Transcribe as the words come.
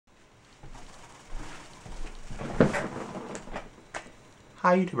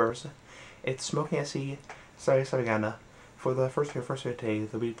Hi YouTubers, it's Smoking SE, sorry again. For the first video today,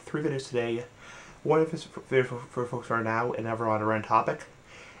 there'll be 3 videos today. One of this video for folks who are now and never on a random topic,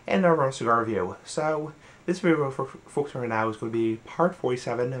 and never on a cigar review. So, this video for folks who are now is going to be part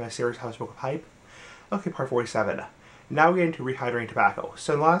 47 of my series How to Smoke a Pipe. Okay, part 47. Now we're getting to rehydrating tobacco.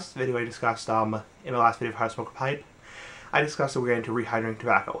 So in the last video I discussed, in the last video of How to Smoke a Pipe, I discussed that we're getting to rehydrating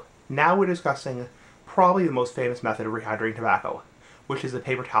tobacco. Now we're discussing probably the most famous method of rehydrating tobacco, which is the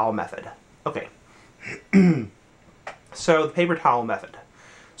paper towel method. Okay. So, the paper towel method.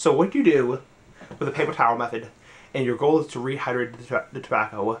 So what you do with the paper towel method, and your goal is to rehydrate the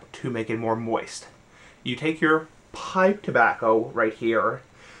tobacco to make it more moist. You take your pipe tobacco right here,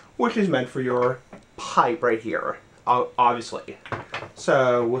 which is meant for your pipe right here, obviously.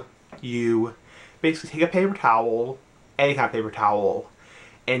 So, you basically take a paper towel, any kind of paper towel,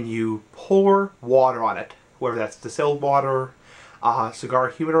 and you pour water on it, whether that's distilled water, cigar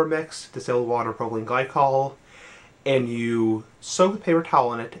humidor mix, distilled water, propylene glycol, and you soak the paper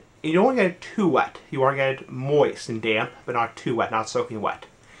towel in it. And you don't want to get it too wet. You want to get it moist and damp, but not too wet, not soaking wet.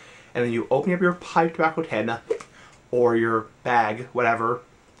 And then you open up your pipe tobacco tin, or your bag, whatever,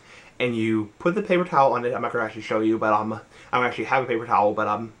 and you put the paper towel on it. I'm not going to actually show you, but I don't actually have a paper towel,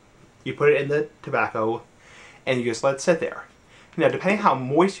 but you put it in the tobacco, and you just let it sit there. Now, depending on how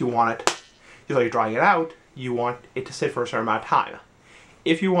moist you want it, just like you're drying it out, you want it to sit for a certain amount of time.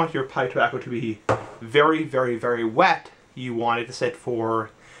 If you want your pipe tobacco to be very, very, very wet, you want it to sit for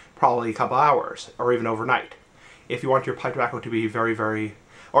probably a couple hours, or even overnight. If you want your pipe tobacco to be very, very,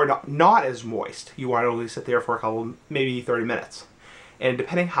 or not as moist, you want it to only sit there for a couple, maybe 30 minutes. And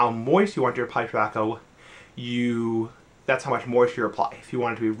depending how moist you want your pipe tobacco, that's how much moisture you apply. If you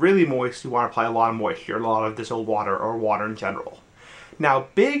want it to be really moist, you want to apply a lot of moisture, a lot of distilled water, or water in general. Now,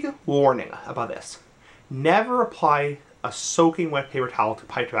 big warning about this. Never apply a soaking wet paper towel to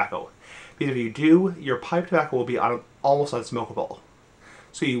pipe tobacco, because if you do, your pipe tobacco will be almost unsmokable.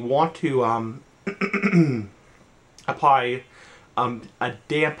 So you want to apply a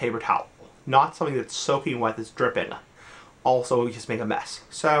damp paper towel, not something that's soaking wet, that's dripping. Also, you just make a mess.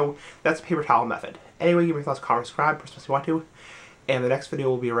 So that's the paper towel method. Anyway, give me your thoughts, comment, subscribe, press if you want to, and the next video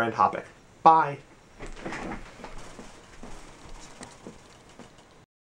will be a random topic. Bye!